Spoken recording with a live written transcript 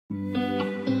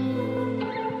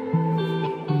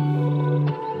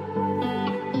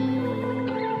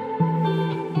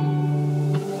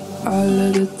All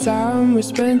of the time we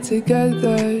spent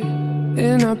together,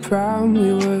 in our prime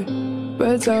we were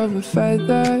birds of a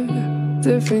feather,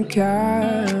 different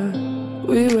kind.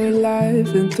 We were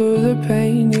laughing through the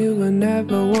pain, you were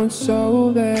never once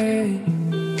so vague.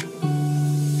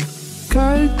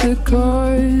 Cut the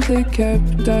cord that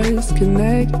kept us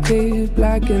connected,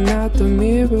 blacking out the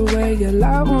mirror where your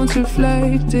light once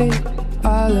reflected.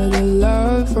 All of the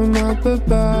love from up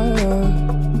above,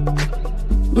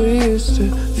 we used to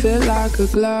feel like a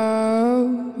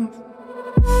glove.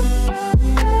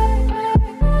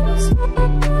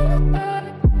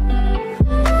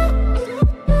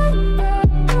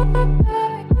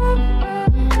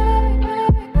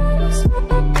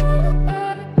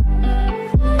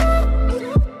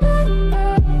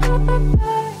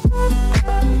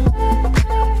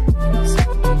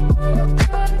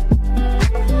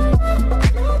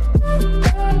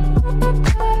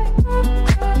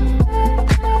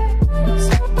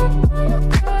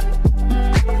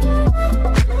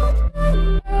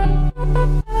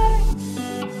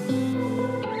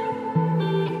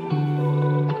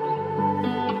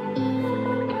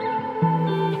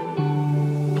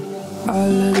 All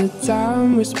of the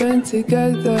time we spent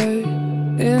together,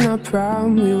 in our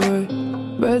prime we were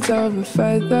birds of a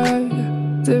feather,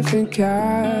 different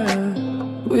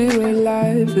kind. We were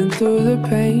laughing through the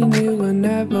pain, you were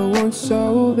never once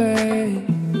so vague.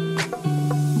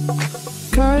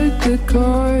 Cut the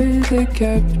cord that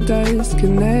kept us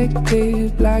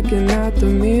connected, blacking out the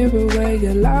mirror where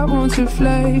your light once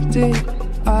reflected.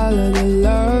 All of the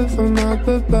love from up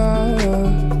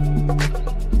above,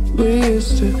 we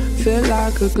used to feel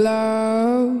like a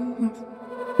glove.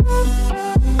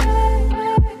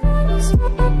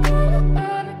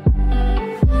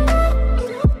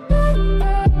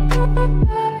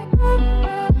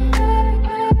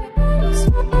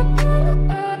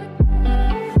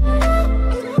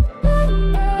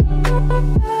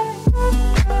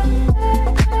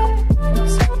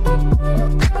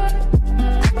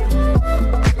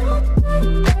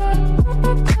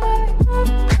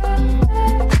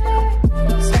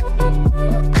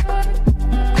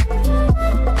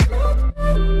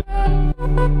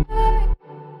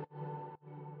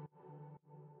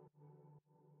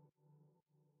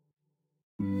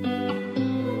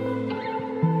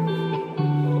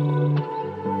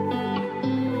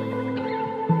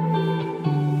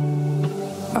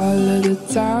 All of the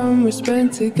time we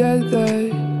spent together,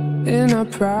 in our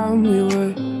prime we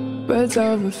were birds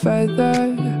of a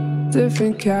feather,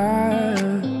 different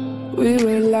kind. We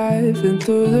were laughing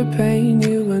through the pain,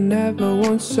 you were never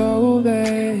once so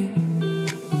vague.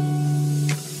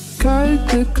 Cut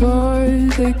the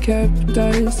cord that kept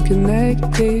us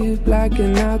connected,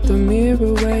 blacking out the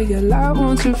mirror where your light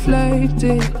once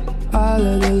reflected. All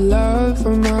of the love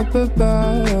from up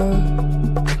above,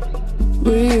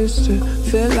 we used to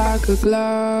feel like a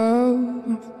glove.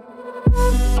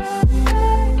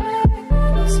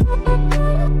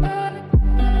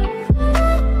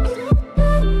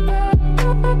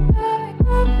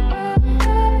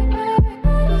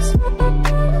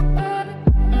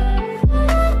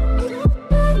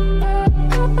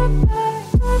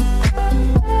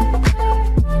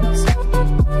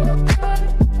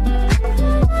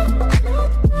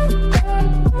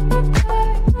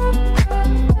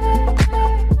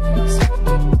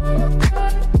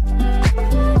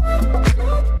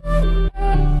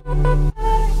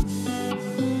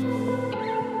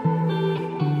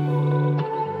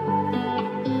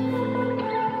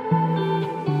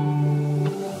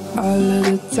 All of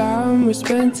the time we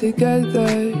spent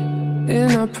together,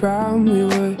 in our prime we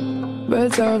were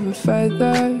birds of a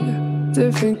feather,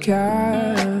 different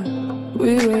kind.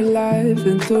 We were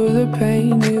laughing through the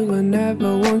pain, you were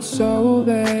never once so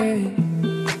vague.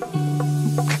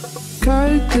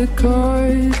 Cut the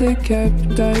cord that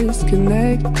kept us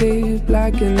connected,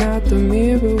 blacking out the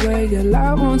mirror where your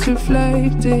light once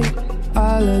reflected.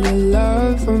 All of the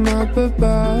love from up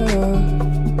above,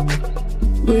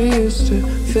 we used to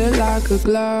feel like a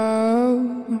glove.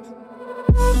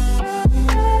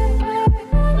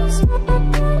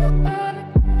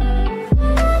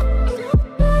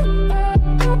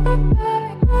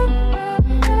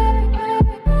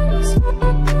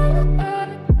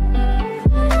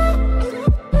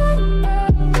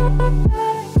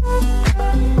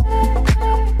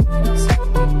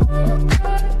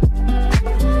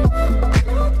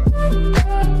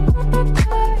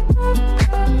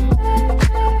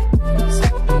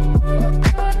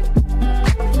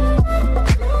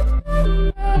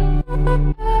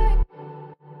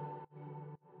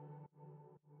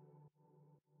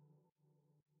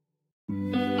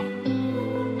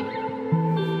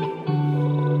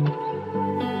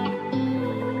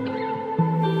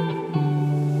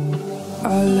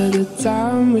 All of the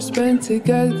time we spent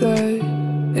together,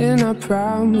 in our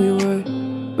prime we were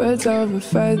birds of a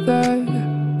feather,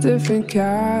 different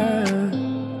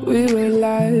kind. We were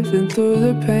laughing through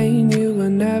the pain, you were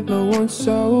never once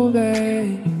so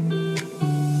vain.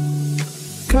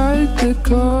 Cut the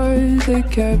cord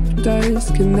that kept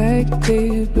us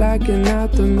connected, blacking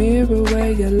out the mirror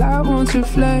where your light once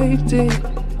reflected.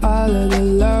 All of the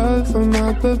love from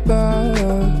up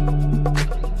above,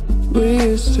 we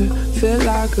used to feel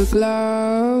like a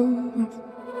glove.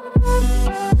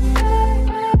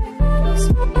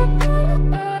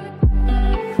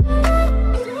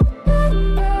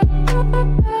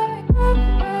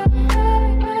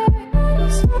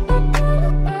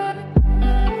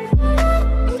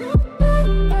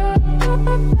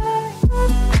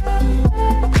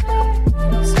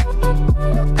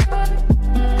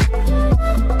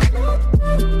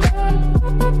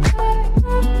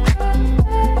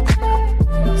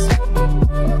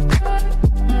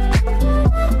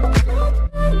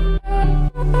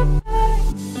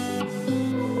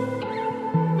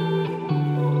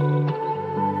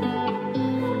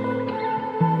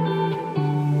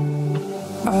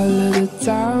 All of the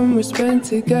time we spent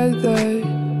together,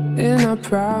 in our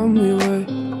prime we were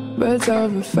birds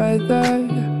of a feather,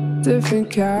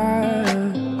 different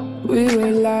kind. We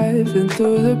were laughing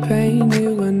through the pain,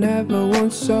 you were never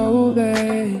once so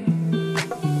vain.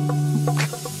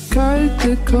 Cut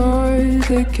the cord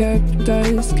that kept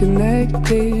us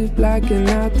connected, blacking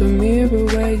out the mirror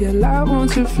where your light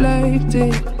once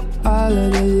reflected. All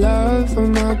of the love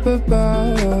from up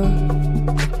above,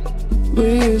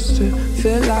 we used to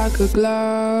feel like a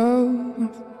glove.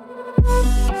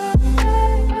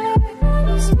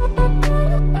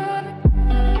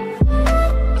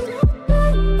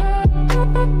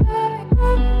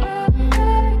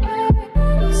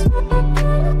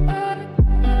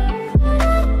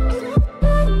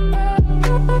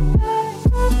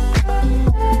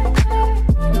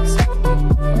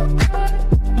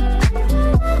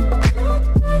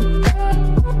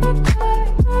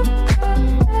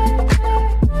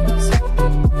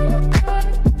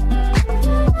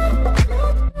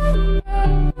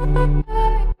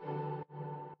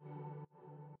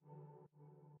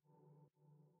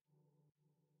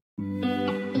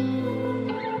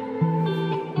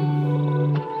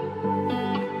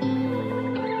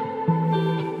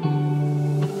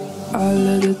 All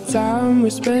of the time we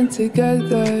spent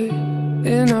together,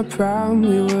 in our prime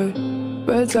we were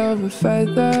birds of a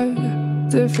feather,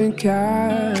 different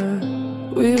kind.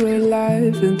 We were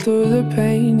laughing through the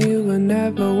pain, you were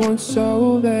never once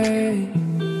so vain.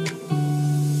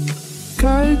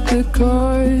 Cut the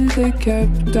cord that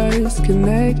kept us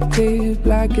connected,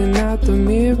 blacking out the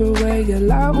mirror where your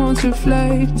light once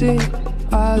reflected.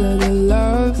 All of the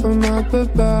love from up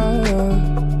above,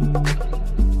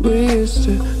 we used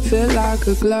to feel like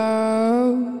a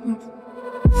glove.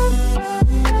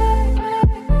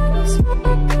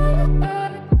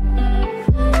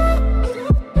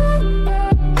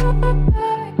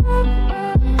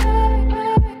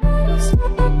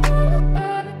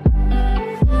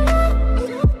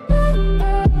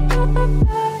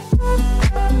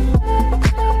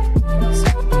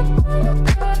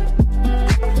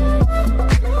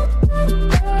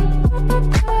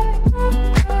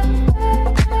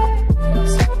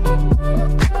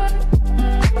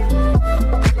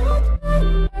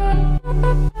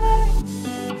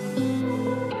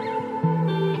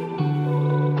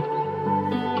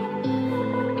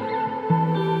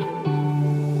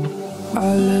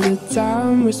 All of the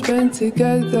time we spent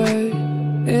together,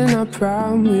 in our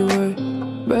prime we were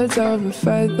birds of a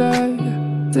feather,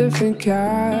 different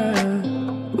kind.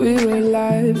 We were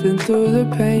laughing through the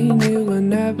pain, you were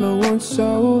never once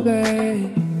so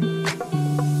vain.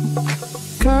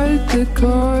 Cut the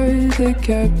cord that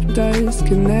kept us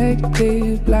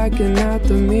connected, blacking out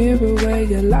the mirror where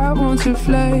your light once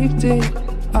reflected.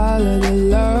 All of the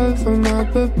love from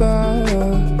up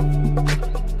above,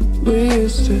 we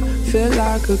used to feel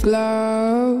like a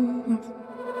glove.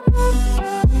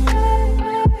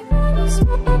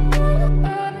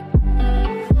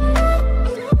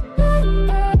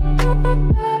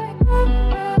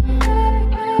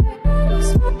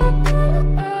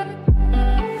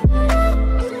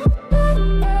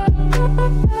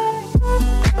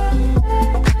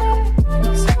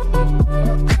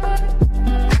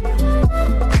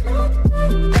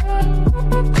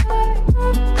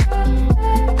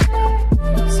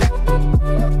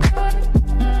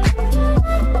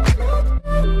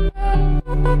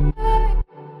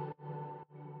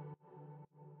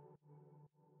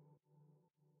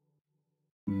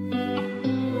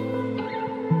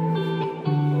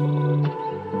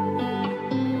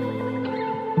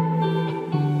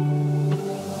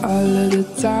 All of the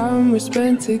time we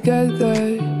spent together,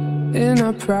 in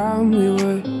our prime we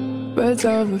were birds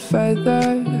of a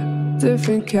feather,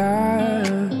 different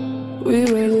kind.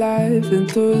 We were laughing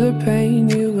through the pain,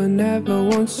 you were never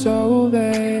once so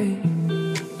vague.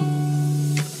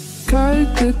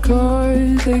 Cut the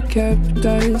cord that kept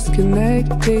us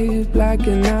connected,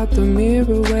 blacking out the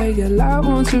mirror where your light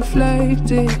once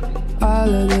reflected.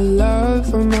 All of the love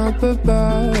from up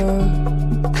above,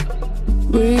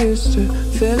 we used to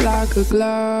feel like a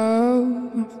glove.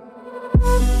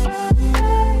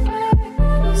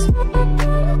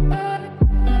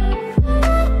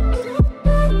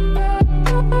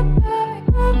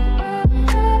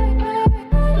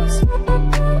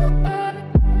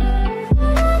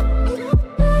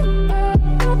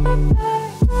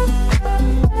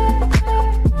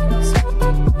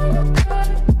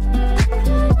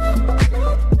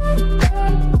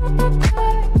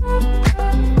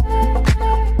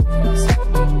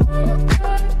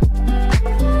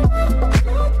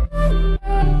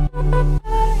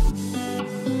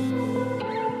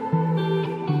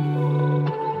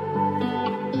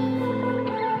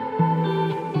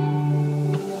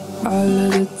 All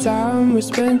of the time we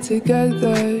spent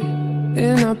together,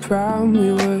 in our prime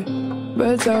we were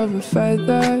birds of a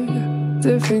feather,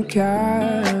 different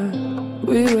kind.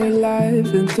 We were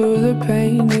laughing through the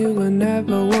pain, you were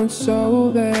never once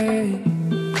so vague.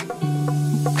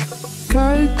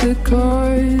 Cut the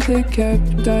cord that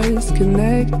kept us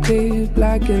connected,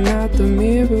 blacking out the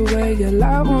mirror where your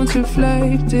light once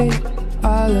reflected.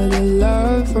 All of the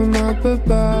love from up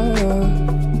above,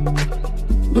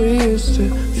 we used to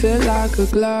feel like a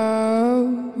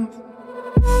glove.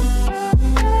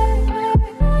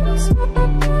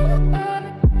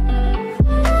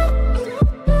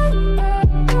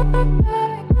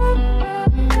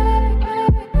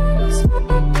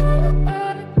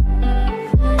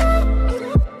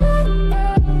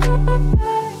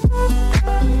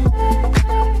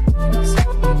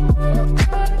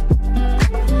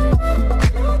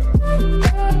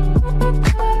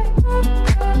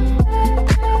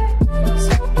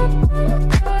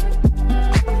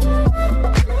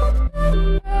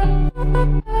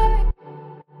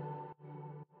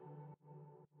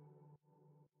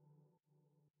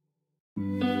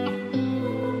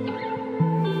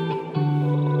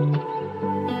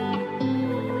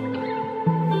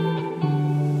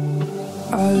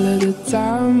 All of the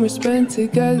time we spent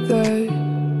together,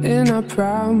 in our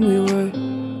prime we were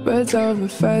birds of a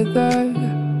feather,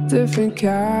 different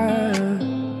kind.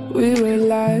 We were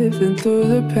laughing through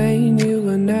the pain, you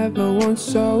were never once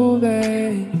so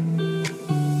vague.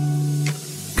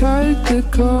 Cut the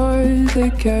cord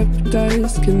that kept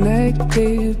us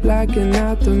connected, blacking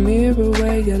out the mirror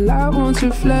where your light once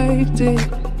reflected.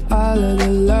 All of the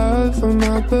love from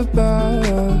up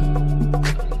above,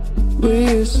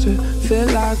 we used to feel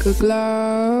like a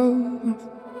glove.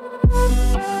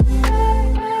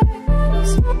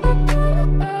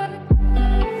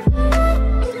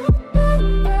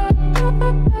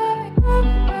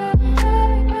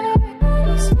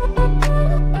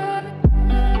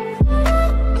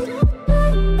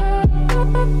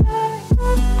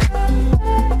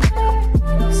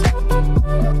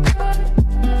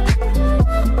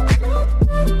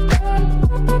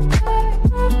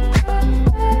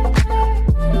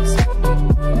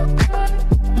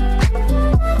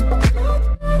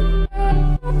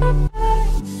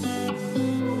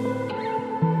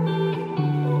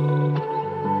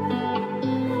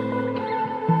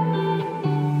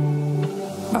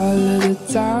 All of the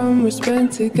time we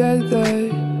spent together,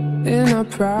 in our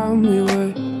prime we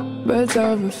were birds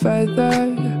of a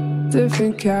feather,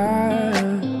 different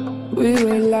kind. We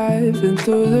were laughing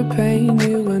through the pain,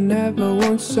 you were never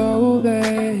once so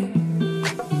vague.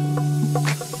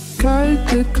 Cut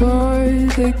the cord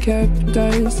that kept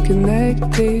us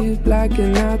connected,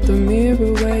 blacking out the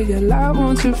mirror where your light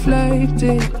once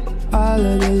reflected. All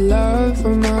of the love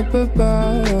from up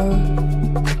above,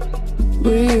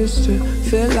 we used to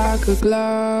feel like a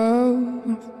glove.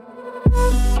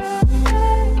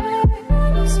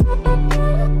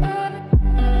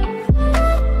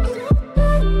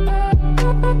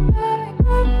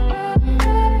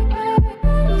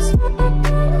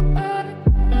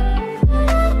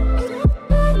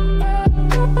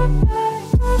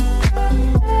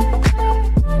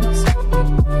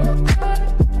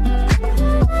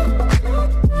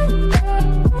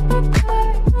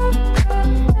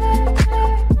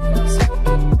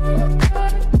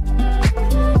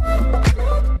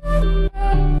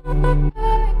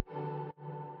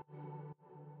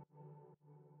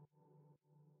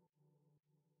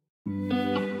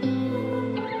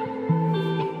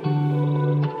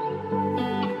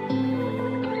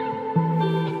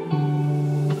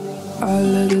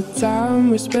 All of the time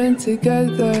we spent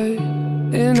together,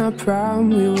 in our prime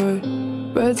we were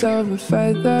birds of a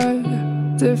feather,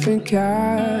 different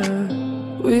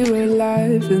kind. We were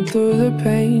laughing through the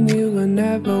pain, you were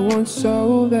never once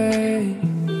so vain.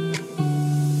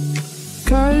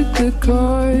 Cut the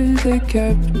cord that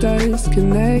kept us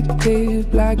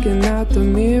connected, blacking out the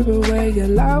mirror where your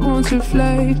light once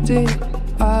reflected.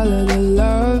 All of the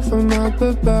love from up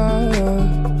above,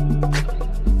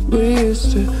 we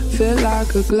used to feel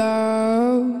like a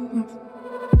glove.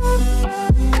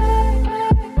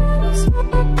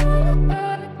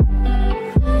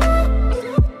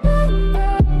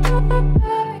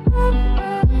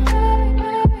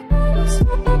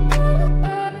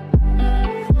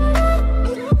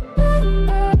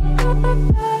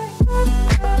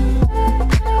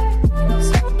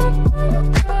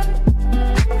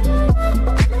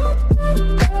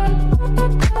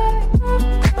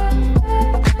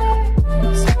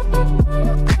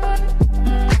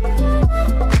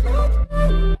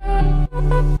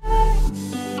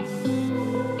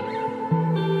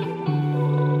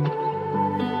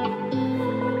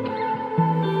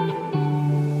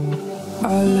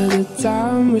 All of the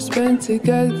time we spent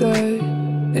together,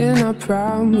 in our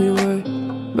prime we were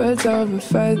birds of a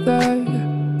feather,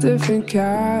 different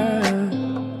kind.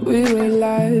 We were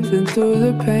laughing through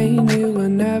the pain, you were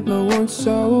never once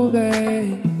so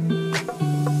vain.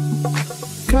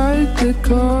 Cut the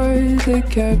cord that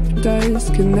kept us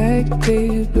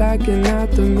connected, blacking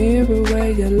out the mirror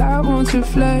where your light once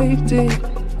reflected.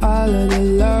 All of the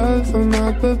love from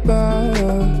up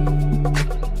above,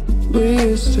 we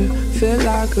used to feel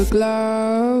like a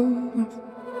glove.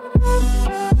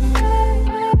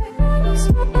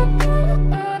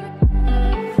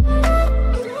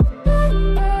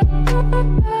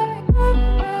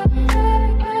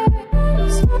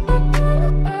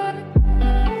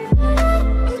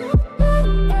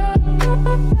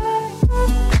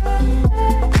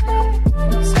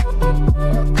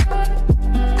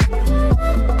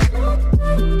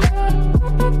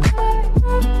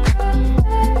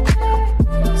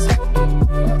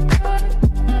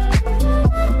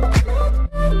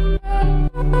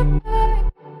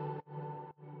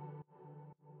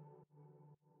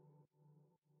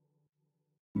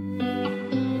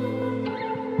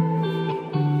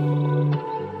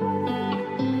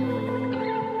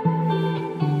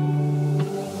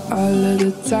 All of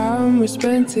the time we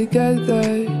spent together,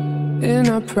 in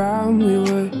our prime we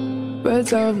were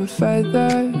birds of a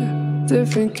feather,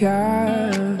 different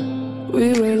kind.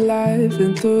 We were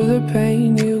laughing through the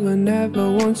pain, you were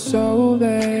never once so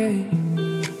vain.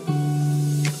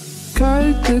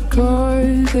 Cut the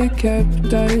cord that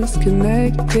kept us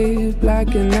connected,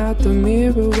 blacking out the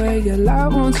mirror where your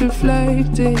light once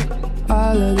reflected.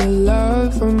 All of the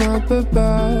love from up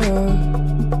above,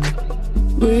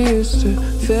 we used to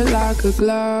feel like a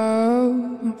glove.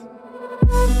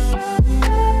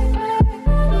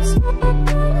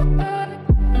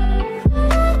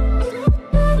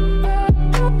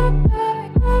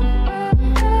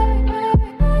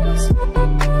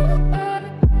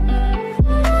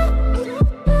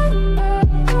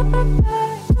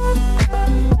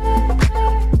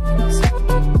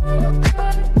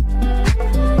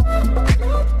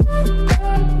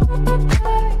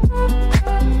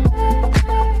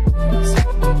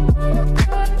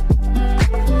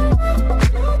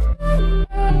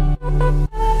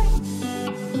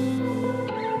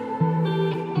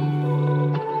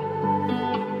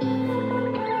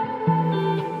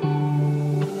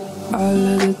 All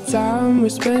of the time we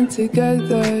spent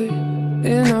together,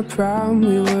 in our prime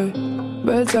we were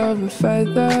birds of a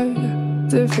feather,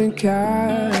 different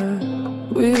kind.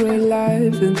 We were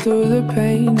laughing through the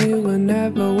pain, you were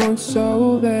never once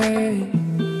so vain.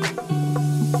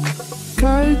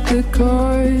 Cut the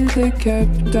cord that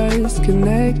kept us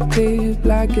connected,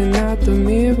 blacking out the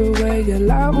mirror where your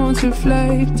light once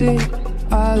reflected.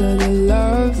 All of the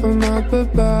love from up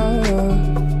above,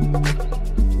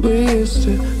 we used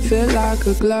to feel like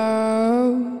a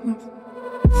glove.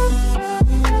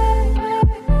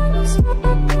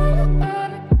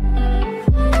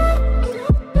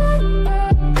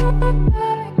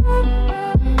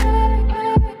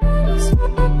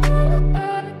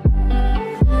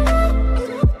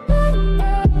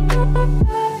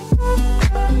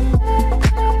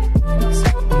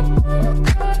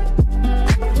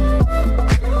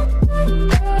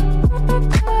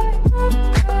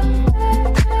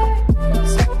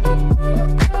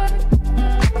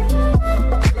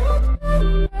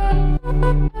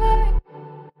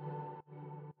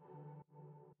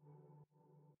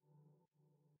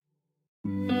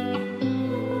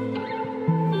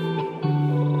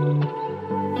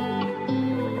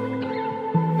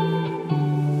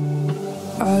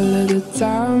 All of the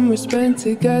time we spent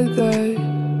together,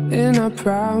 in our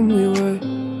prime we were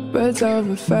birds of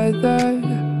a feather,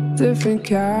 different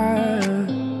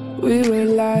kind. We were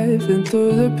laughing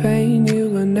through the pain, you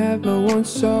were never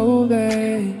once so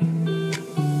vain.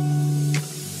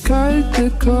 Cut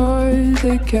the cord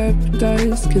that kept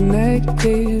us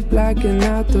connected, blacking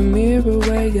out the mirror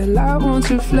where your light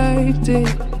once reflected.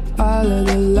 All of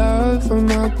the love from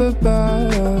up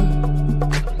above,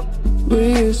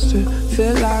 we used to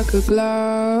feel like a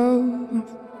glove.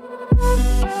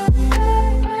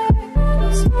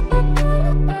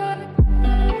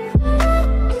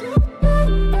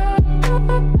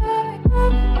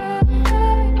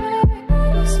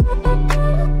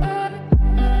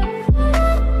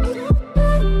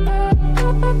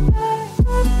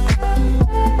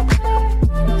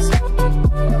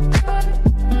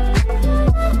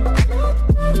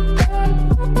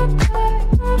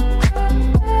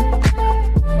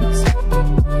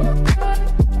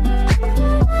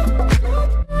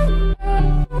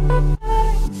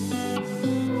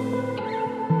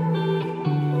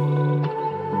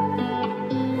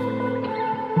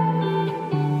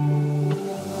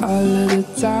 All of the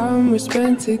time we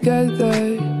spent together,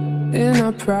 in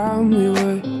our prime we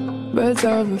were birds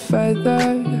of a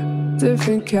feather,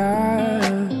 different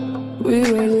kind. We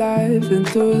were laughing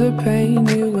through the pain,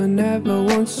 you were never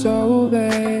once so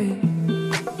vain.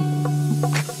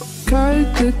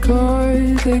 Cut the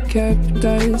cord that kept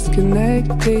us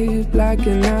connected,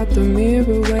 blacking out the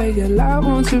mirror where your light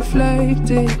once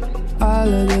reflected. All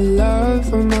of the love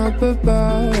from up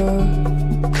above,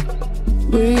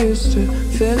 we used to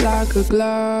feel like a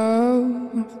glove.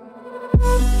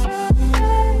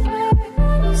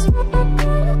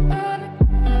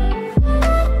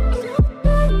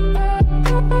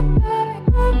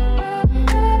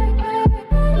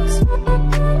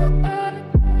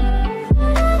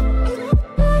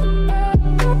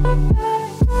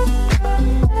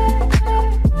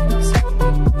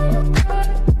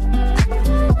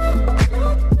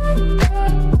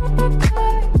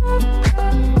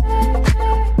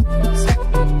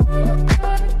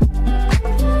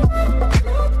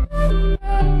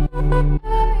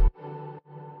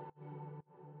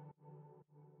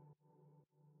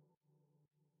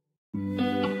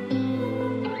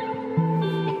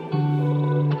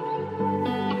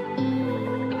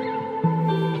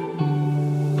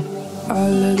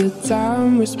 All of the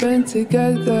time we spent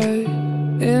together,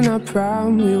 in our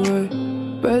prime we were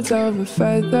birds of a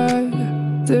feather,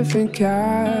 different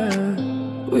kind.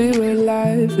 We were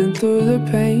laughing through the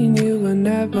pain, you were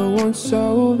never once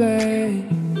so vain.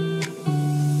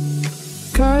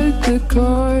 Cut the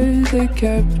cord that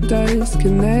kept us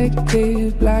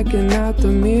connected, blacking out the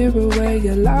mirror where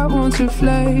your light once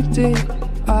reflected.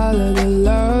 All of the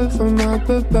love from up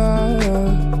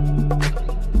above,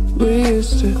 we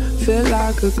used to feel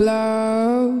like a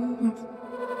glove.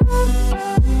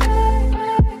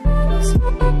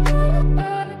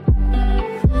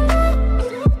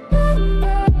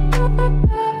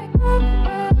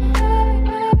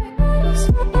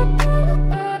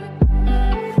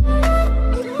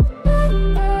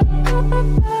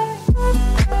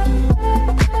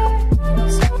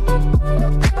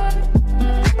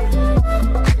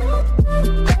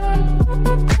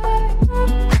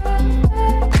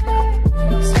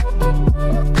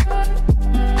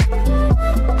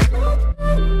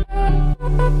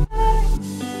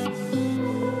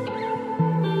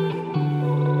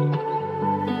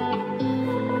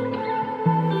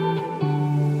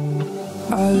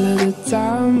 All of the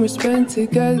time we spent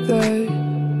together,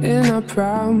 in our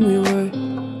prime we were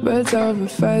birds of a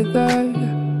feather,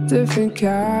 different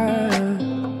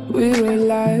kind. We were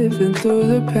laughing through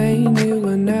the pain, you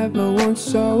were never once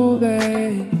so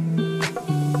vain.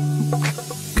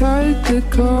 Cut the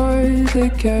cord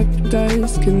that kept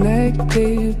us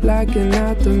connected, blacking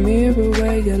out the mirror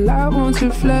where your light once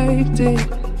reflected.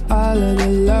 All of the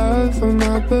love from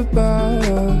up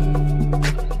above,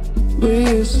 we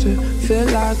used to feel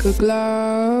like a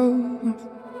glove.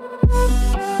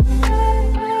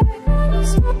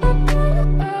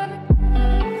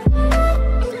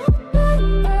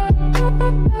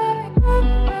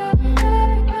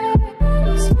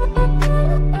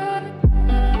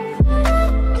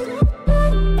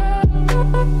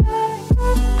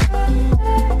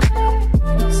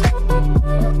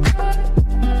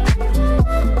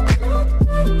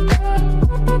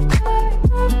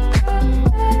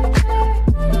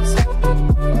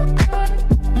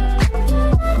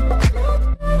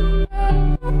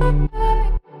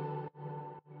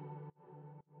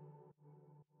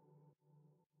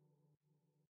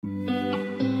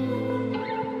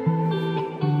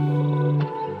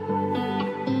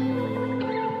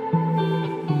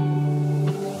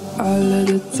 All of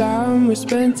the time we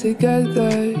spent together,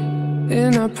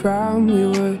 in our prime we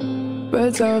were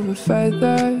birds of a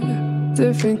feather,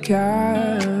 different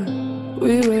kind.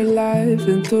 We were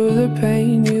laughing through the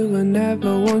pain, you were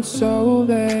never once so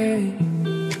vain.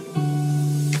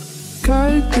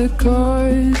 Cut the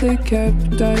cord that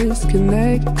kept us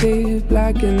connected,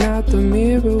 blacking out the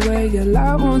mirror where your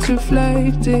light once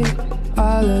reflected.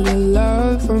 All of the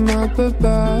love from up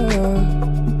above,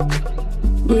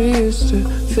 we used to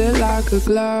feel like a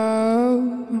glove.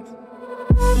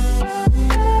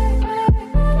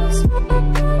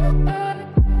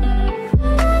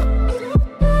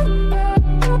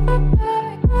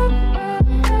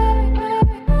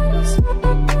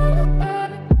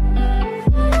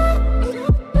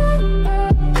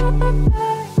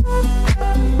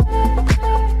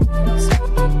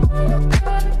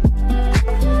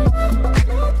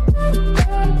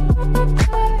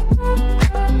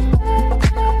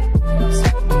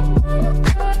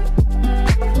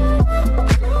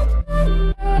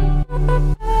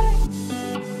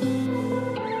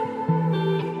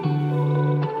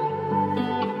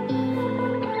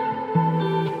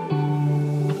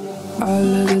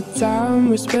 All of the time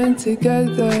we spent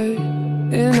together,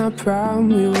 in our prime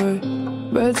we were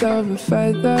birds of a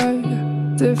feather,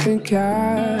 different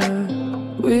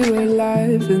kind. We were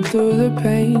laughing through the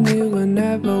pain, you were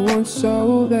never once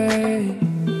so vain.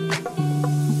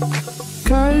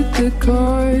 Cut the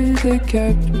cord that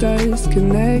kept us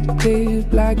connected,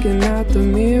 blacking out the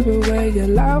mirror where your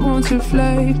light once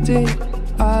reflected.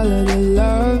 All of the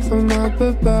love from up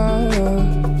above,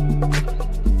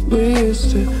 we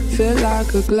used to feel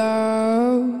like a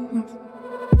glove.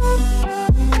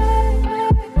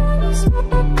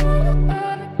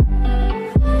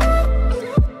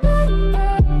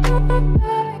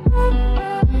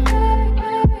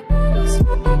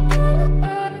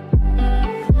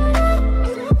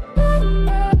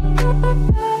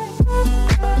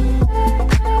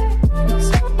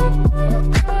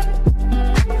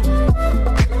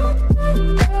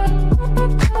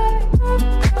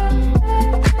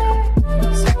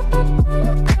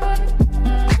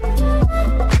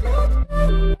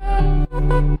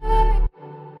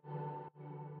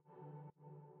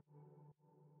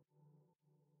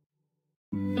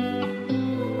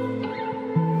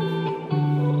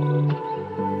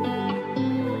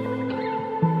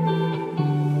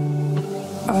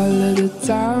 All of the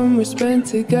time we spent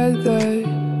together,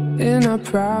 in our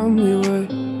prime we were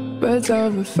birds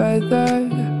of a feather,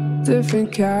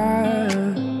 different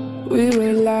kind. We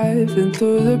were laughing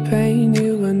through the pain,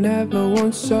 you were never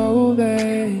once so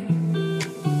vain.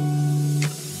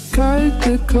 Cut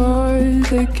the cord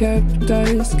that kept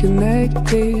us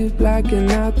connected,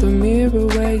 blacking out the mirror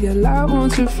where your light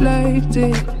once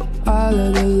reflected. All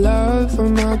of the love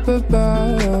from up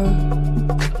above,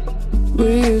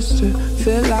 we used to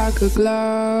feel like a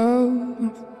glove.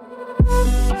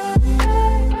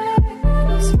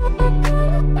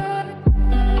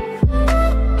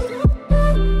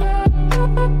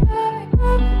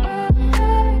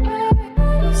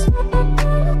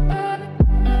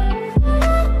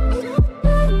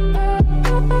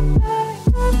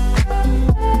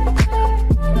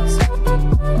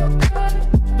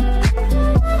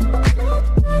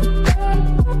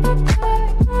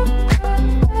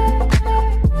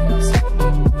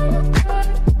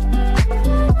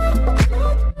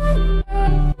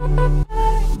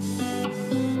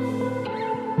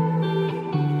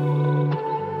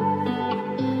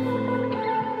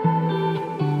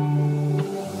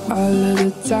 All of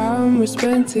the time we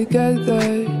spent together,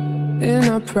 in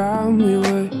our prime we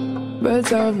were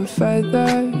birds of a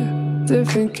feather,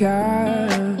 different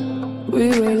kind. We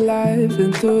were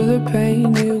laughing through the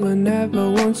pain, you were never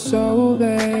once so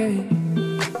vain.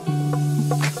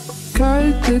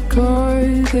 Cut the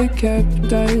cord that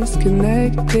kept us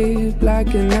connected,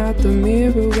 blacking out the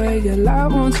mirror where your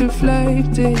light once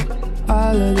reflected.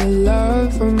 All of the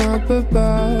love from up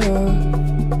above,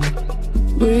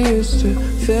 we used to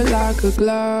feel like a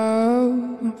glove.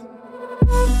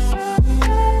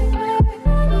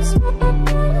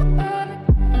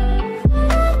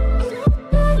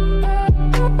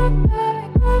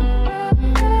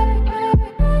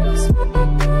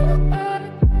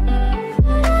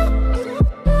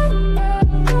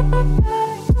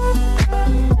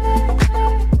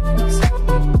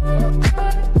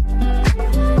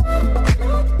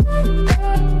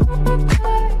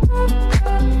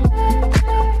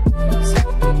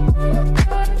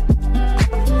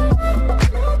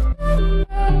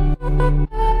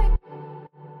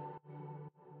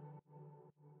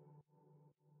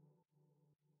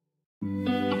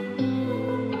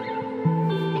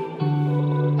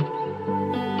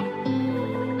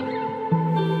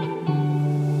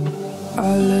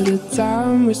 of the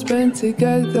time we spent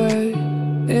together,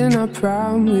 in our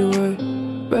prime we were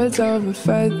birds of a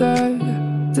feather,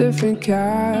 different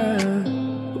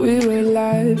kind. We were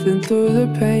laughing through the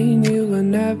pain, you were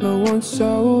never once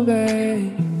so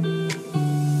vague.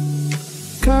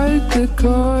 Cut the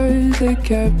cord that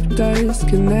kept us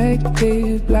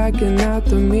connected, blacking out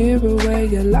the mirror where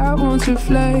your light once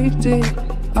reflected.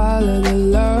 All of the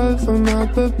love from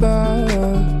up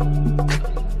above,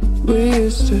 we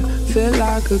used to feel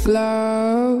like a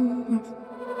glove.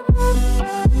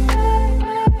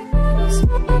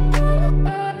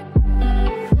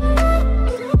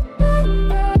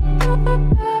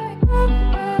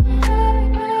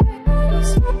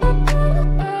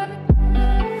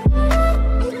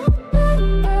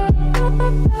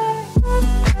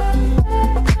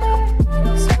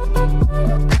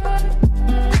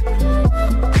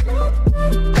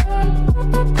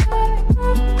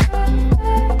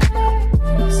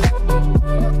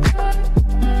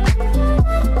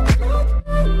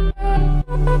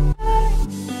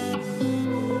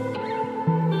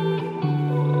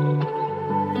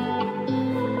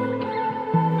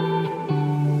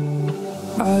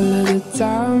 All of the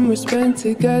time we spent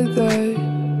together,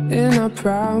 in our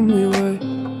prime we were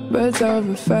birds of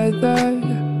a feather,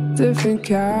 different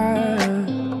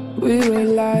kind. We were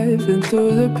laughing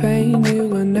through the pain, you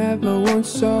were never once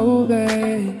so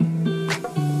vague.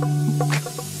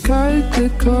 Cut the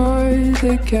cord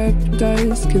that kept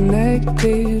us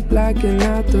connected, blacking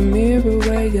out the mirror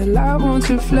where your light once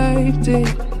reflected.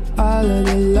 All of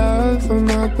the love from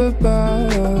up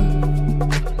above,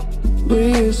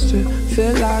 we used to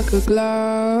feel like a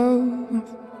glove.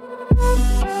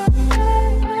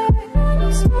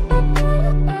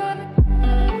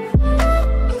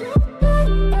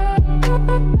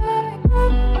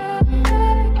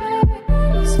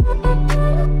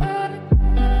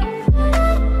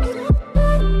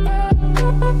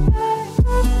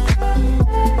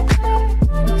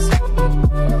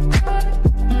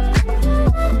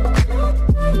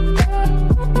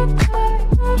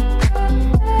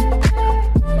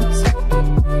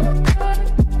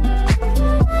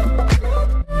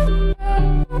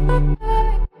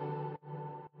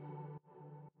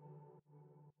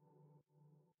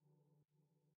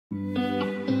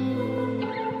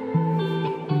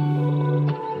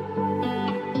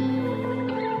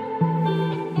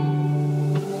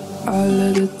 All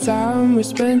of the time we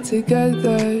spent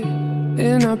together,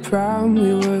 in our prime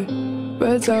we were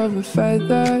birds of a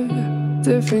feather,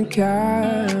 different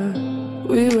kind.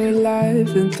 We were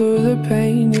laughing through the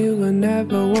pain, you were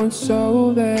never once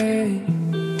so vague.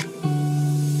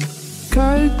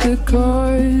 Cut the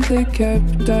cord that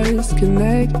kept us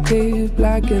connected,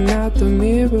 blacking out the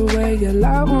mirror where your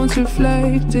light once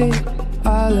reflected.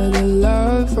 All of the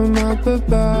love from up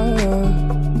above,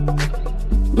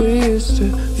 we used to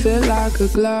feel like a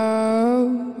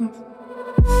glove.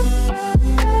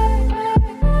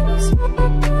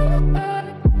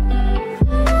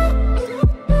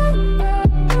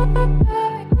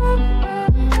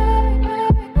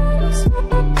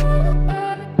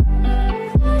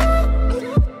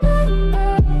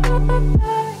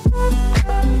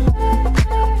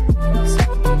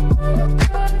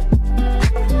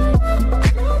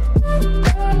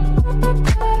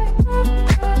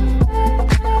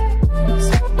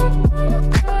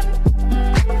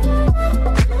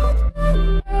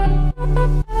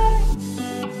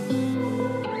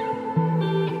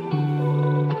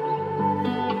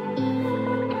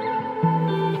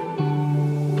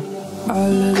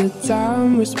 All of the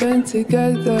time we spent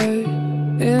together,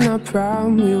 in our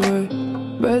prime we were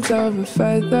birds of a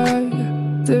feather,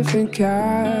 different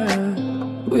kind.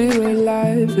 We were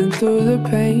laughing through the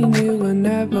pain, you were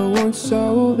never once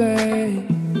so vague.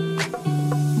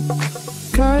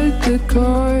 Cut the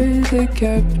cord that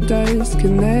kept us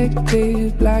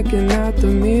connected, blacking out the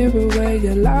mirror where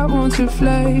your light once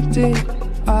reflected.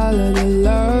 All of the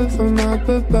love from up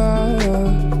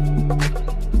above,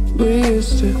 we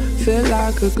used to feel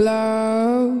like a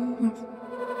glove.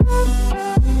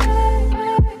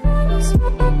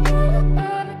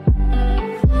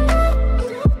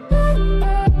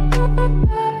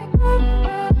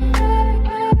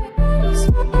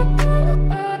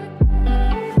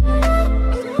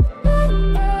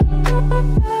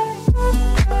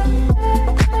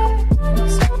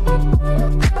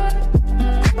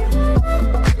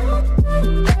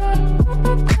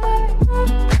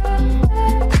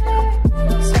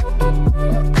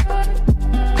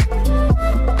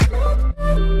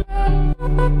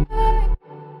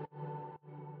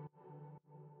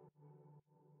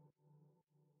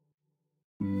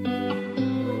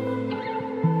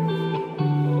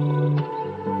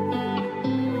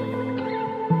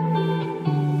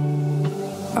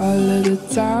 All of the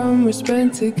time we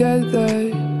spent together,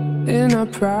 in our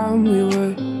prime we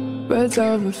were birds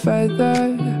of a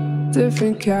feather,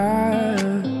 different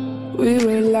kind. We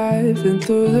were laughing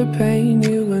through the pain,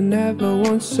 you were never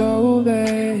once so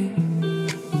vague.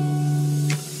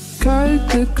 Cut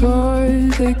the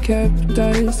cord that kept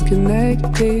us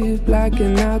connected,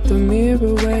 blacking out the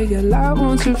mirror where your light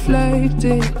once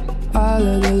reflected. All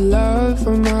of the love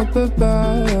from up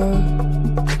above,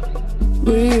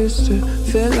 we used to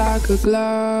feel like a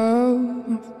glove.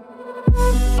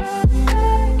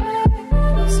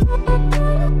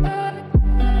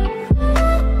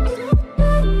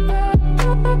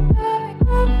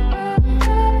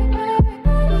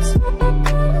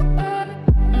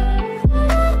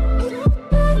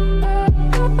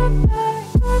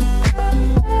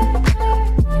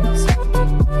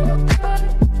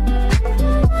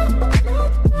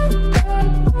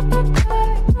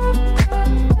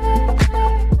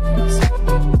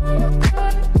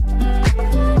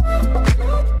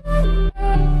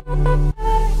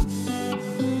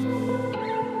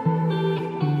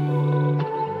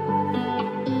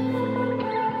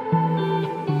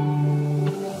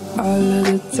 All of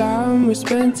the time we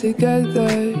spent together,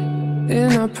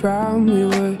 in our prime we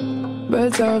were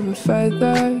birds of a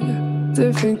feather,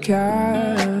 different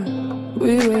kind.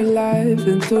 We were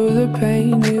laughing through the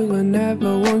pain, you were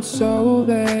never once so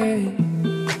vague.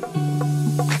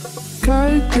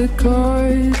 Cut the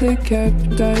cord that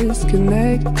kept us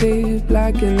connected,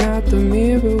 blacking out the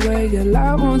mirror where your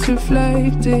light once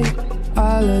reflected.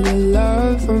 All of the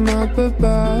love from up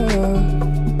above,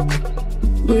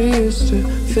 we used to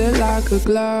feel like a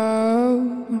glove.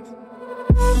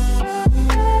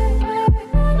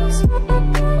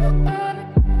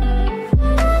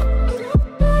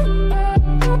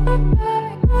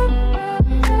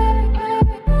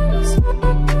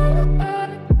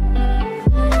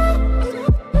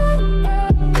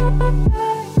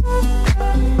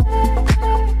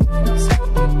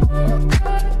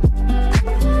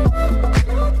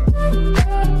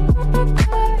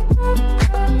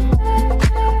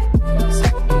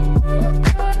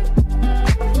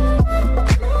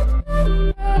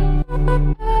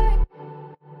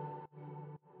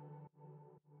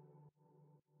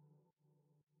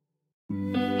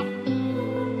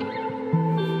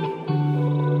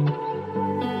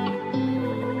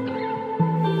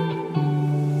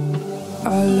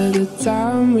 All of the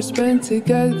time we spent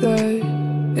together,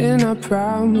 in our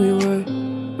prime we were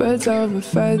birds of a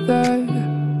feather,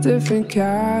 different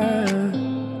kind.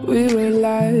 We were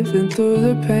laughing through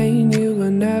the pain, you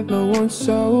were never once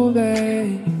so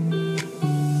vague.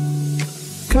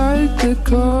 Cut the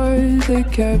cord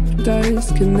that kept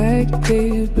us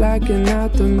connected, blacking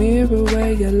out the mirror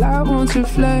where your light once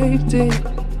reflected.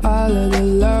 All of the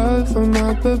love from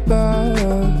up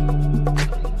above,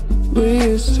 we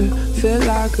used to feel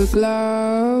like a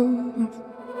glove.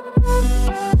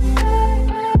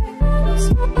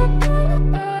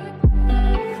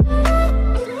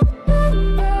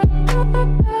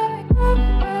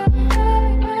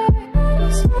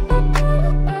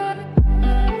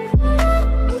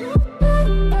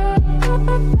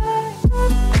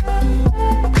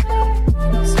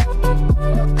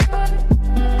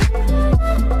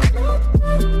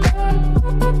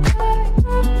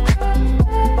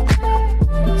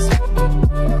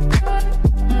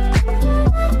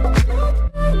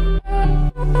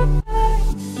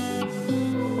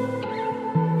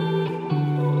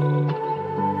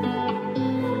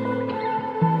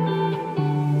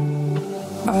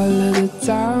 All of the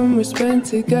time we spent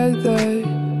together,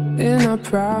 in our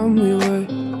prime we were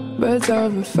birds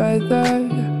of a feather,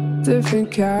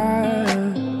 different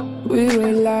kind. We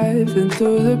were laughing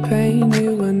through the pain,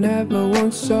 you were never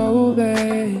once so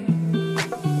vague.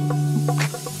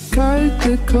 Cut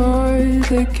the cord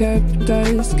that kept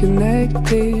us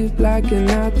connected, blacking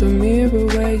out the mirror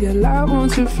where your light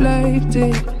once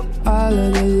reflected. All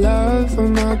of the love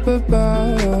from up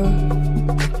above,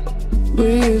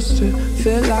 we used to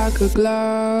feel like a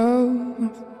glove.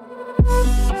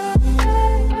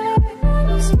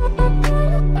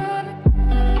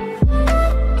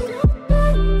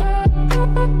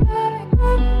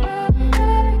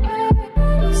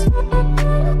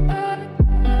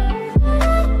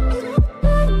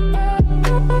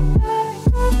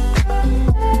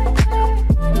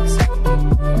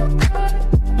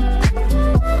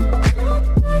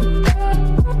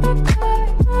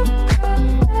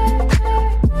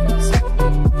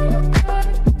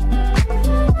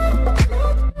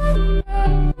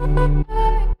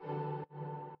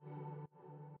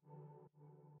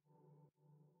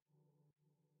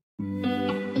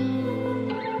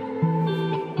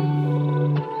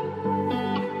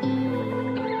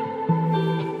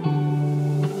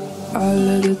 All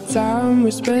of the time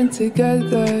we spent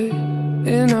together,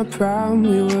 in our prime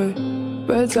we were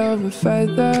birds of a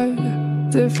feather,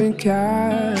 different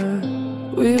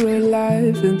kind. We were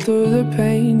laughing through the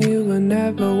pain, you were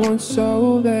never once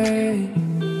so vain.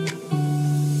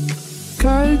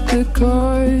 Cut the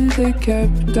cord that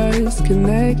kept us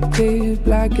connected,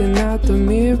 blacking out the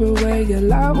mirror where your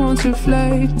light once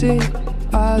reflected.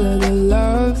 All of the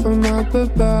love from up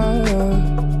above,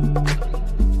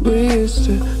 we used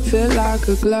to feel like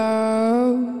a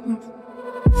glove.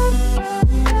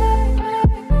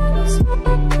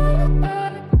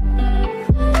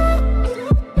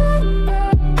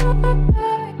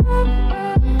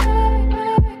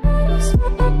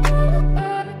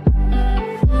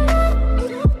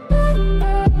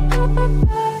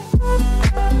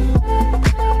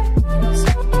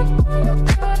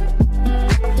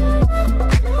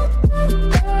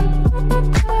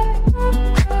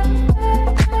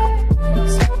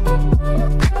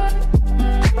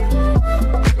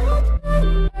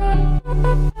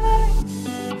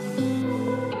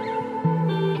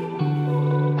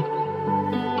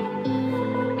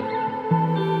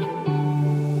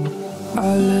 All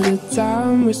of the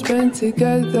time we spent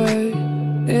together,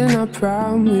 in our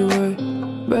prime we were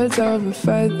birds of a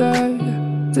feather,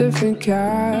 different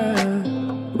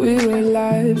kind. We were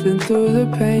laughing through the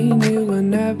pain, you were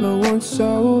never once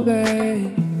so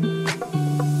vain.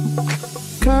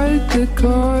 Cut the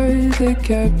cord that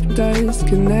kept us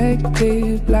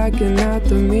connected, blacking out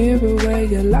the mirror where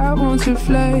your light once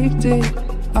reflected.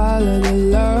 All of the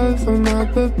love from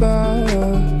up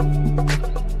above,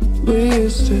 we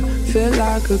used to feel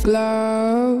like a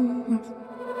glove.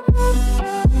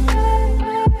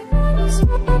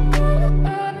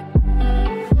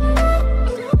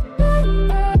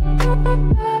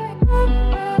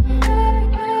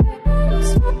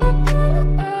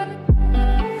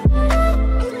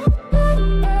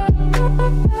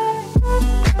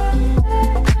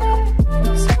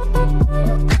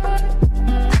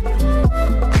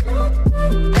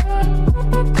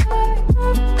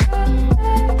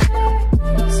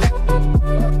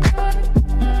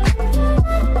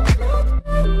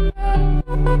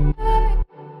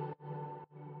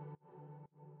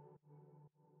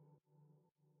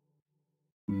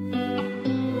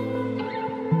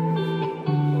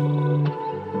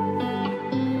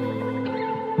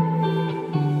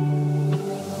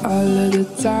 All of the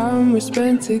time we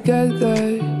spent together,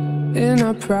 in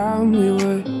our prime we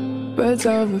were birds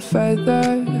of a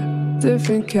feather,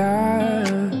 different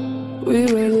kind.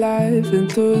 We were laughing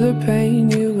through the pain,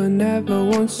 you were never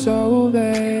once so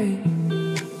vain.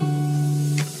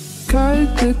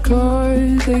 Cut the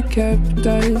cord that kept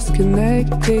us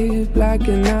connected,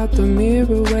 blacking out the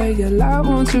mirror where your light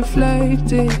once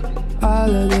reflected.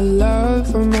 All of the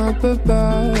love from up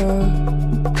above,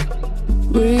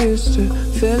 we used to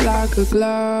feel like a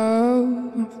glove.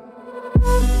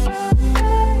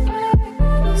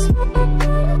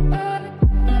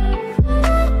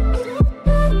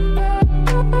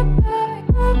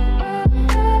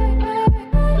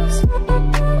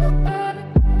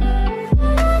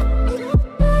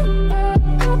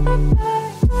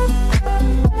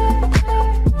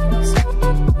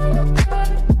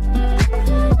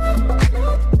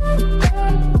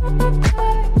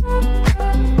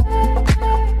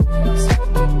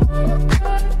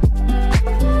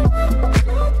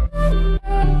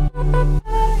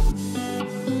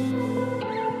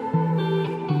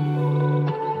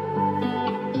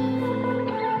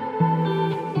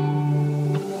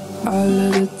 All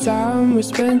of the time we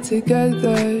spent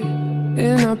together,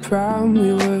 in our prime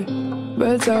we were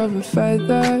birds of a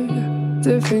feather,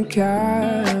 different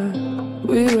kind.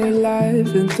 We were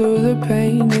laughing through the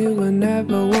pain, you were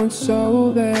never once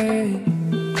so vain.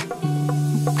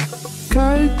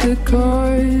 Cut the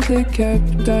cord that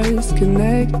kept us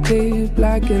connected,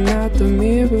 blacking out the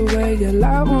mirror where your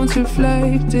light once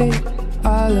reflected.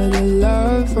 All of the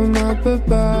love from up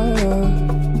above,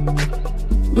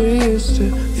 we used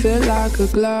to feel like a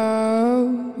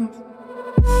glove.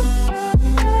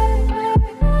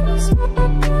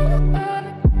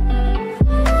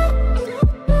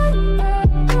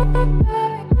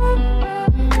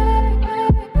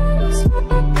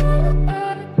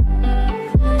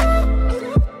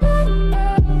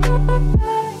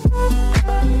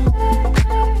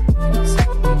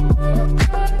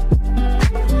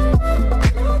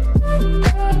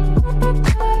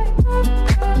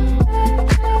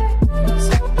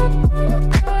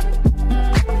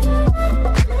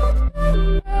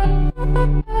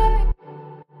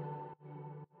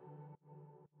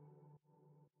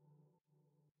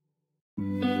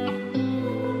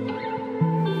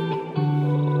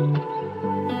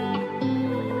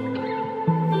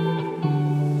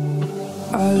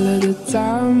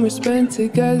 time we spent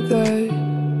together,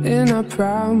 in our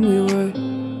prime we were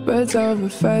birds of a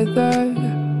feather,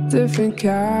 different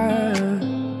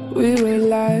kind. We were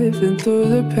laughing through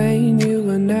the pain, you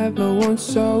were never once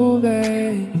so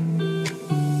vain.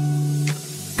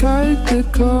 Cut the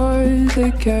cord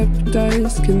that kept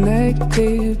us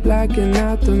connected, blacking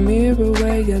out the mirror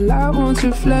where your light once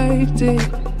reflected.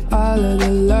 All of the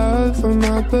love from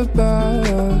up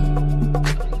above,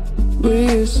 we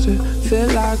used to feel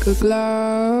like a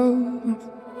glove.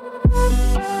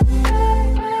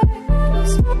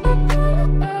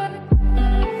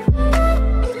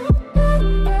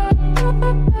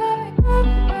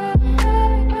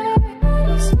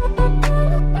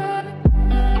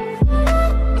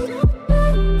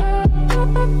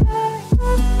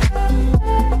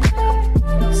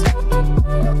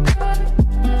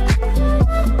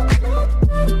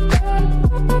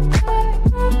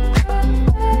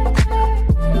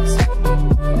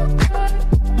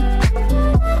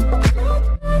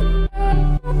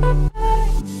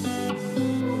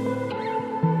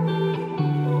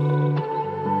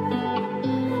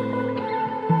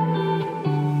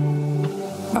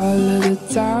 All of the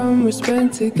time we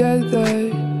spent together,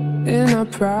 in our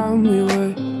prime we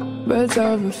were birds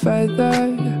of a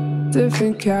feather,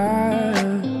 different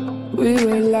kind. We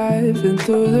were laughing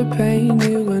through the pain,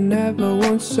 you were never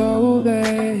once so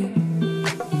vain.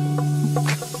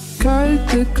 Cut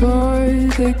the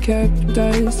cord that kept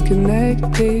us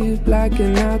connected,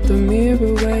 blacking out the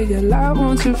mirror where your light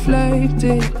once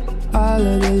reflected. All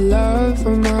of the love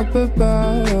from up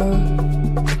above,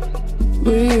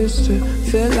 we used to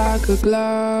feel like a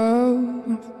glove.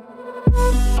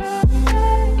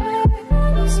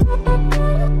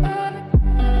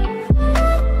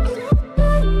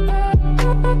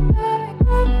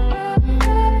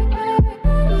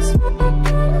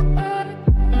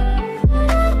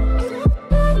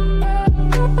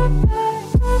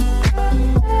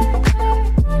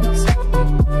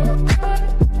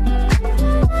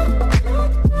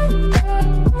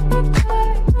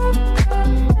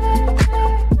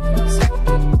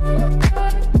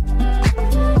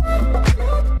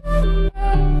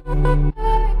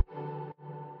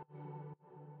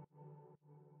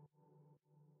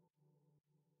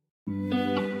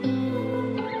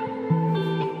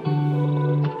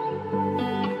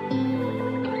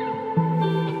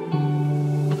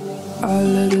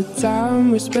 All of the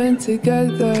time we spent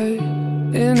together,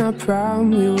 in our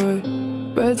prime we were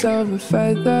birds of a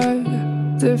feather,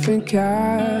 different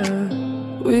kind.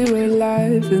 We were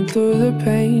laughing through the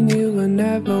pain, you were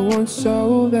never once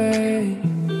so vain.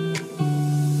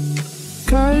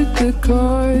 Cut the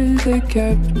cord that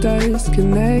kept us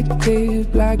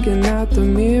connected, blacking out the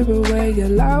mirror where your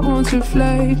light once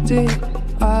reflected.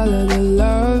 All of the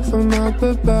love from up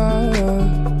above,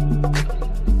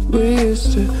 we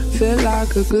used to feel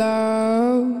like a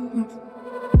glove.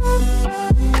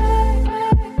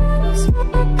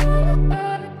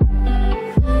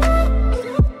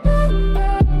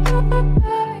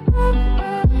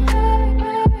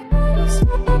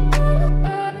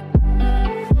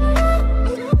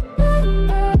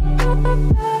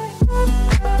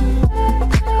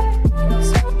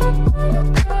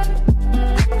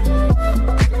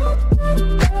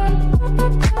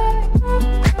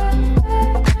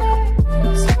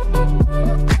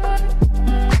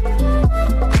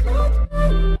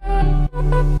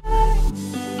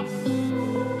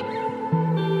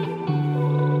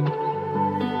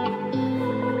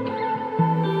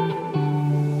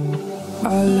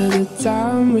 All of the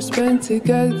time we spent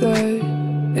together,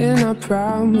 in our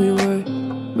prime we were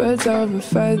birds of a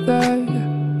feather,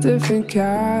 different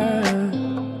kind.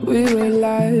 We were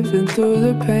laughing through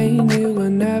the pain, you were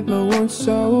never once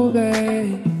so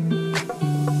vain.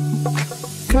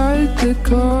 Cut the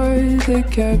cord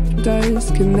that kept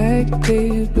us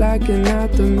connected, blacking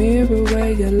out the mirror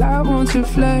where your light once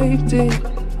reflected.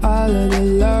 All of the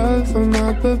love from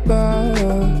up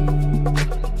above,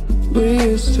 we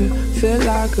used to feel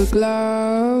like a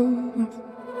glove.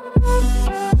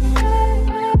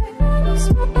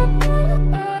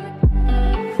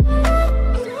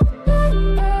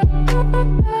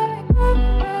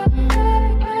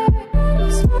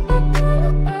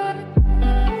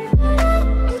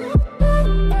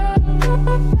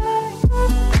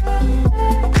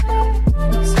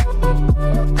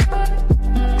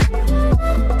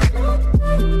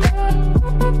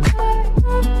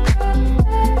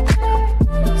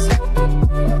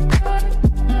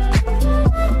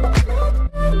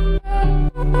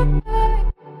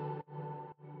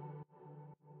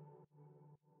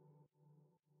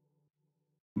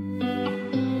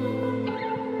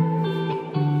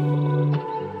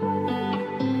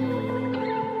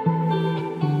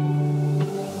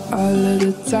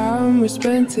 time we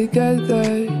spent together,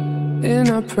 in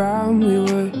our prime we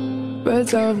were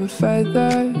birds of a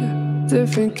feather,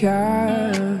 different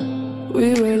kind.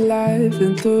 We were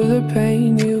living through the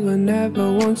pain, you were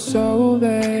never once so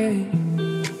vain.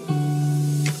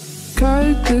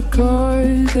 Cut the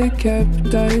cord that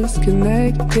kept us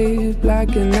connected,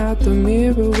 blacking out the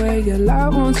mirror where your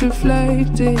light once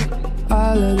reflected.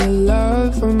 All of the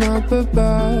love from up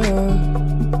above,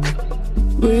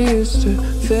 we used to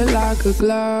feel like a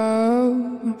glove.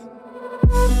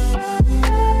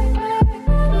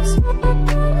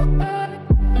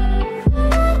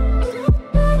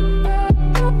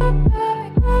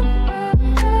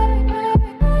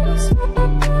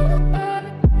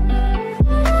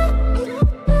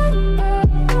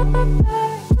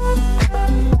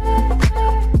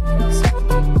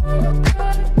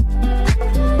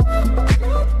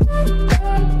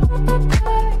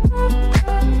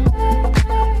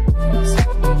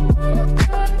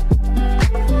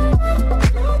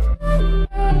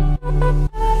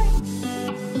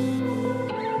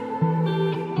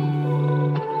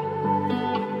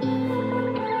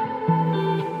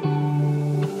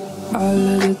 All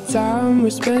of the time we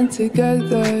spent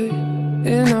together,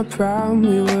 in our prime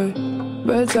we were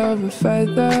birds of a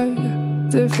feather,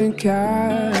 different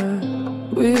kind.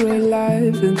 We were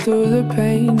living through the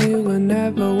pain, you were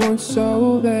never once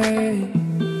so vain.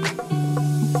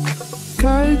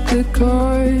 Cut the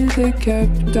cord that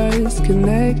kept us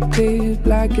connected,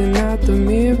 blacking out the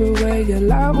mirror where your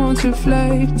light once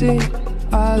reflected.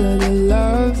 All of the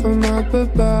love from up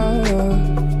above,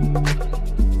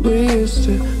 we used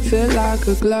to feel like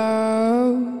a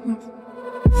glove.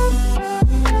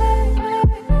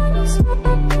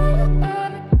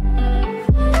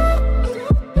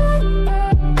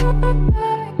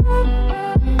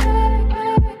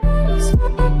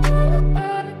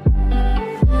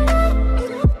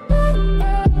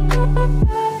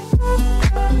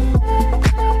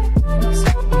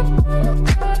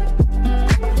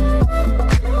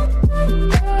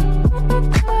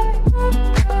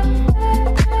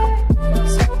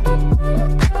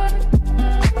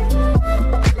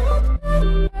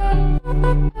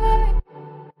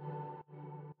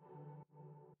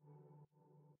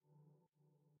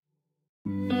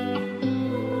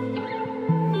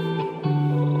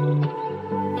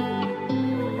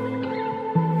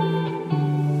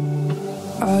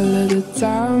 All of the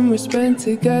time we spent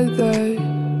together,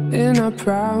 in our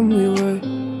prime we were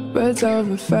birds of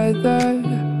a feather,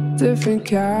 different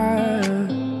kind.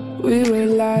 We were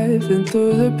living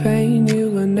through the pain,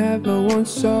 you were never once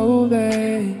so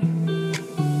vain.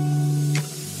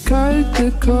 Cut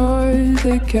the cord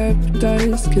that kept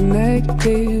us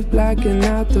connected, blacking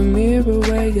out the mirror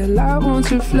where your light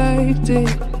once reflected.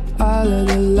 All of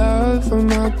the love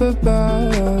from up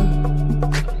above,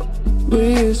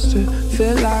 we used to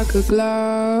feel like a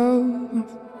glove.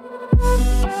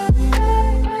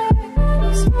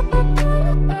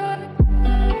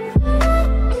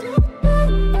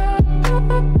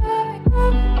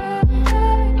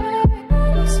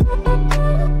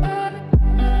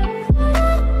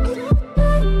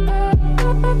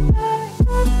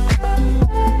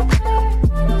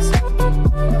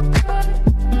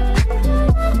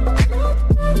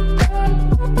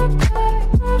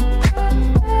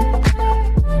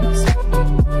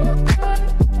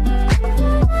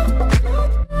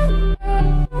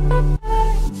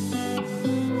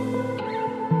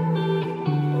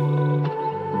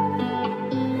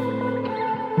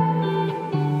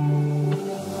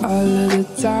 All of the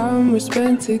time we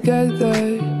spent together,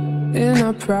 in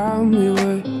our prime we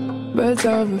were birds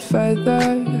of a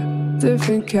feather,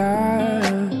 different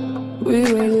kind. We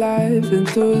were living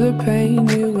through the pain,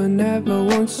 you were never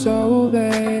once so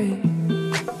vain.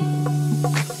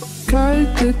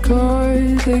 Cut the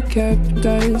cord that kept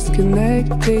us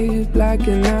connected,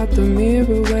 blacking out the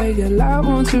mirror where your light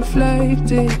once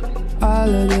reflected. All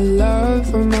of the love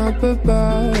from up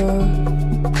above,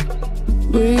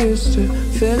 we used to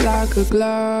feel like a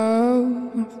glove.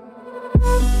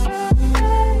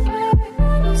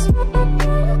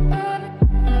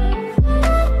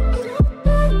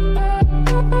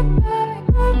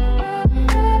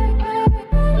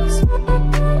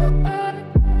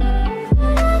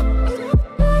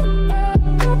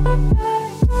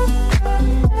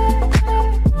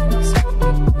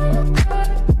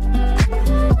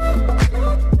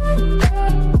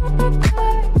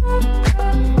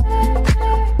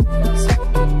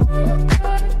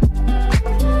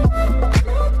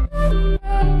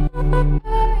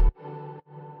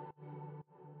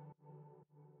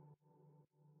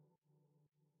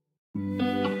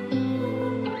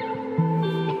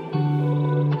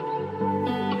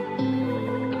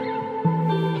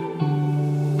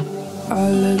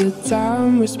 All of the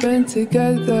time we spent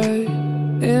together,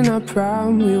 in our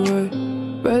prime we were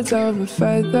birds of a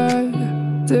feather,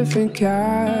 different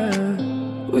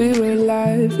kind. We were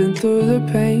laughing through the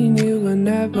pain, you were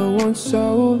never once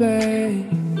so vain.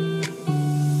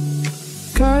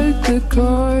 Cut the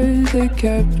cord that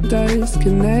kept us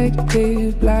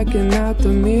connected, blacking out the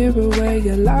mirror where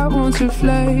your light once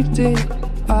reflected.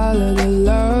 All of the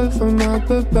love from up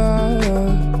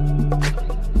above,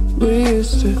 we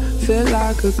used to feel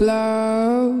like a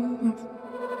glove.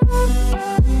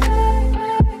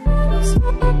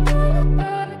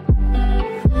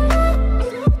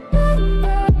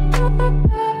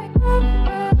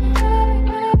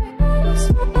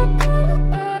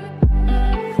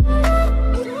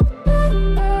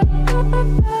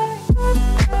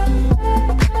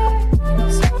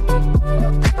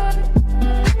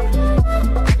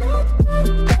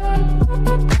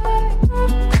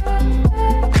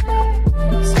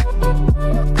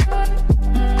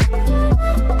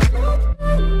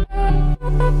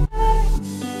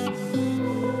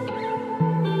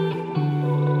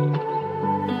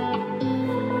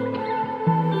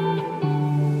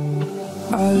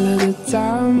 All of the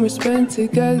time we spent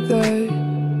together,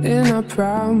 in our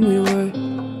prime we were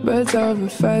birds of a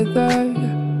feather,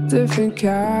 different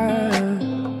kind.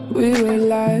 We were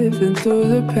laughing through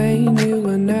the pain, you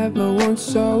were never once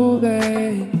so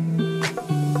vain.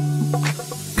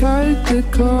 Cut the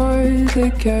cord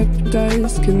that kept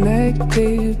us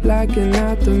connected, blacking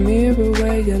out the mirror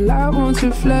where your light once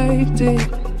reflected.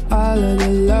 All of the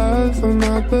love from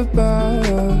up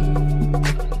above,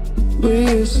 we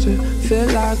used to feel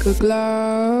like a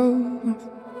glove.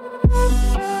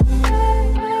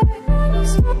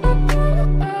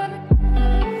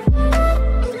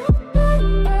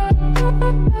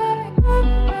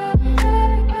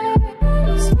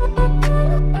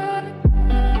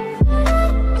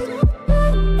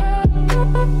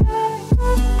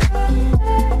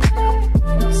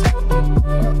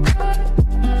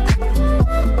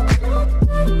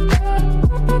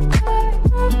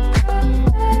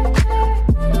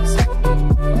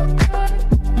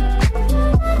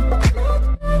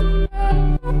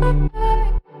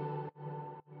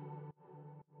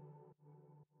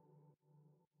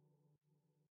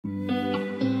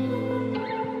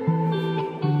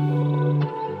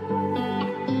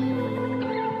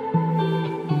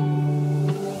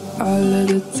 All of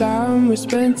the time we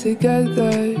spent together,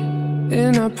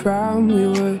 in our prime we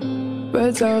were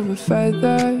birds of a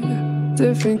feather,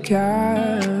 different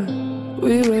kind.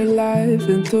 We were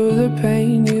laughing through the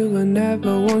pain, you were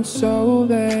never once so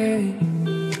vain.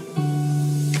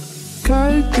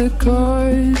 Cut the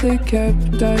cord that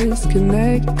kept us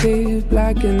connected,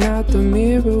 blacking out the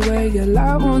mirror where your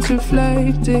light once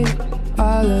reflected.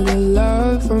 All of the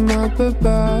love from up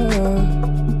above,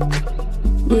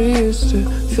 we used to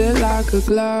feel like a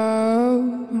glove.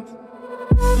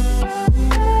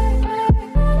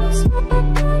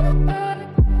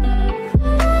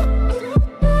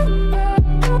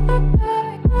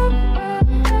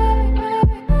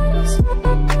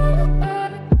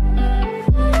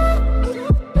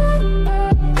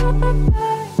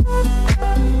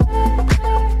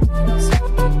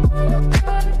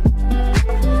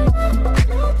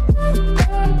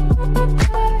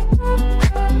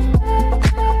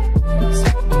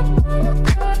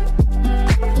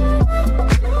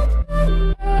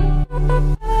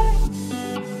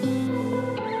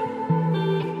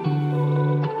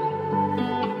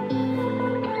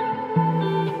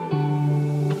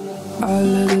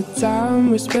 All of the time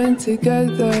we spent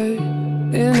together,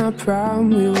 in our prime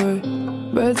we were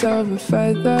birds of a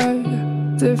feather,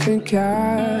 different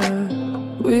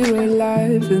kind. We were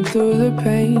laughing through the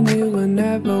pain, you were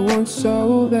never once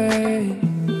so vain.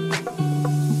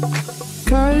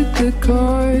 Cut the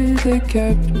cord that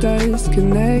kept us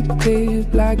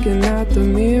connected, blacking out the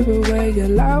mirror where your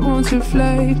light once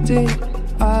reflected.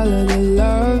 All of the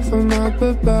love from up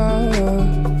above,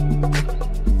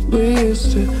 we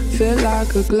used to feel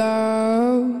like a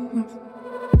glove.